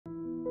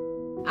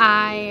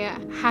I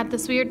had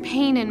this weird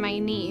pain in my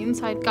knee, and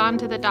so I'd gone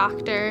to the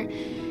doctor,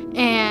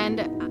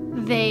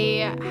 and they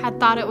had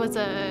thought it was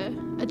a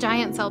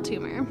giant cell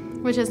tumor,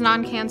 which is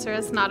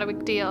non-cancerous, not a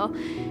big deal.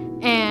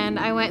 And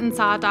I went and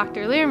saw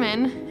Dr.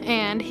 Lehrman,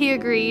 and he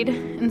agreed,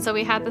 and so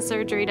we had the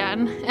surgery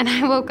done. And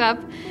I woke up,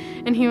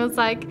 and he was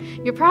like,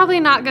 "You're probably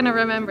not gonna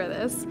remember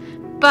this,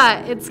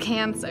 but it's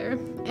cancer,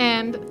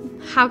 and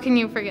how can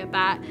you forget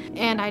that?"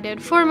 And I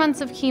did 4 months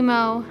of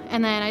chemo,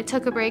 and then I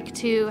took a break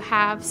to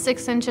have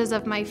 6 inches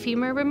of my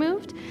femur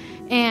removed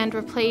and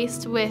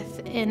replaced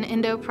with an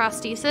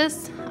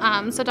endoprosthesis.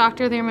 So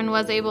Dr. Lehrman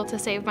was able to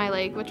save my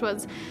leg, which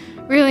was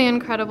really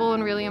incredible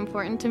and really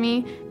important to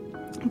me.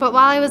 But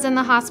while I was in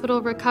the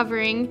hospital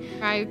recovering,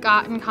 I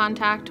got in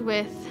contact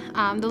with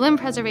the Limb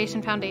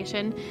Preservation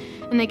Foundation,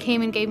 and they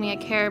came and gave me a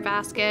care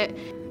basket.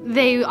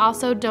 They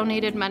also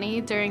donated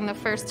money during the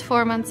first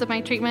 4 months of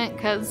my treatment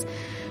because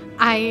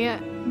I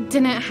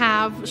didn't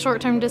have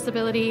short-term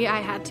disability.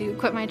 I had to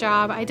quit my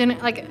job. I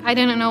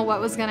didn't know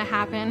what was gonna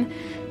happen.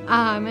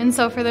 And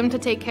so for them to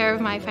take care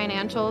of my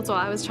financials while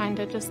I was trying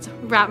to just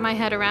wrap my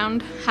head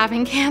around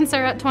having cancer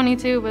at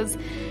 22 was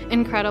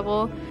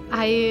incredible.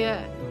 I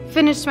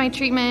finished my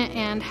treatment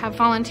and have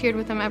volunteered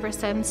with them ever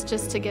since,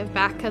 just to give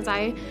back because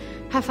I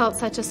have felt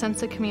such a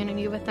sense of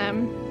community with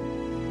them.